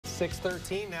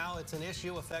6:13 now. It's an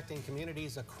issue affecting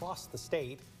communities across the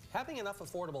state. Having enough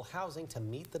affordable housing to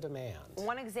meet the demand.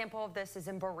 One example of this is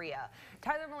in Berea.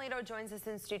 Tyler Melito joins us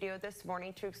in studio this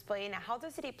morning to explain how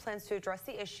the city plans to address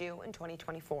the issue in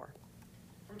 2024.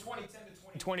 From 2010 to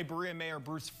 2020, Berea Mayor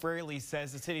Bruce Fraley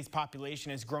says the city's population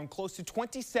has grown close to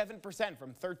 27%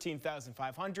 from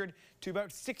 13,500 to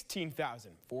about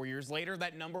 16,000. 4 years later,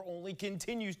 that number only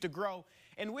continues to grow,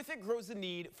 and with it grows the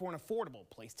need for an affordable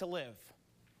place to live.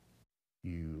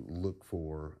 You look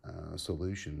for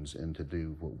solutions and to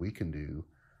do what we can do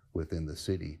within the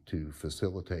city to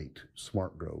facilitate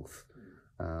smart growth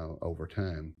over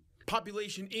time.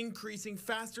 Population increasing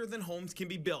faster than homes can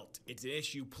be built. It's an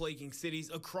issue plaguing cities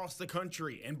across the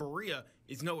country, and Berea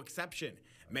is no exception.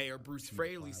 Mayor Bruce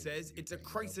Fraley says it's a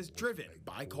crisis driven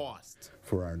by cost.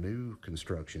 For our new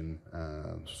construction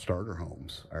starter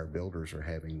homes, our builders are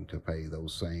having to pay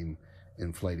those same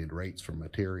inflated rates for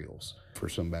materials. For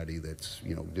somebody that's,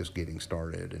 just getting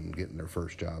started and getting their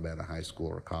first job out of high school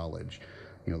or college,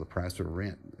 the price of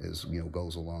rent is,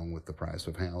 goes along with the price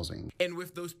of housing. And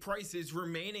with those prices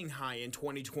remaining high in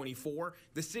 2024,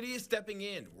 the city is stepping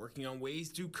in, working on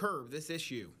ways to curb this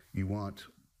issue. You want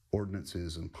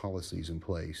ordinances and policies in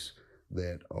place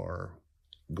that are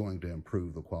going to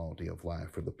improve the quality of life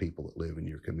for the people that live in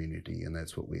your community, and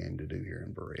that's what we aim to do here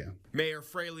in Berea. Mayor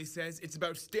Fraley says it's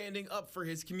about standing up for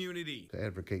his community. To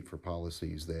advocate for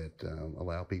policies that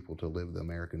allow people to live the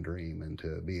American dream and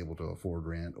to be able to afford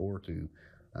rent or to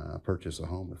purchase a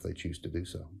home if they choose to do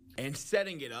so. And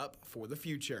setting it up for the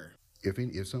future.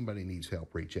 If somebody needs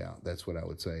help, reach out. That's what I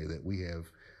would say, that we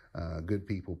have good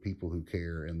people who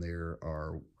care, and there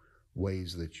are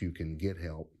ways that you can get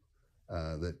help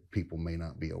that people may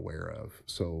not be aware of.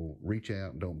 So reach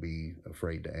out and don't be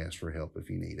afraid to ask for help if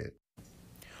you need it.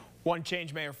 One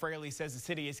change Mayor Fraley says the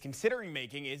city is considering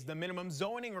making is the minimum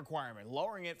zoning requirement,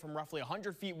 lowering it from roughly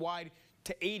 100 feet wide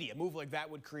to 80. A move like that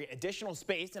would create additional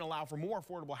space and allow for more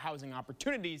affordable housing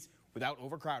opportunities without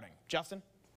overcrowding. Justin?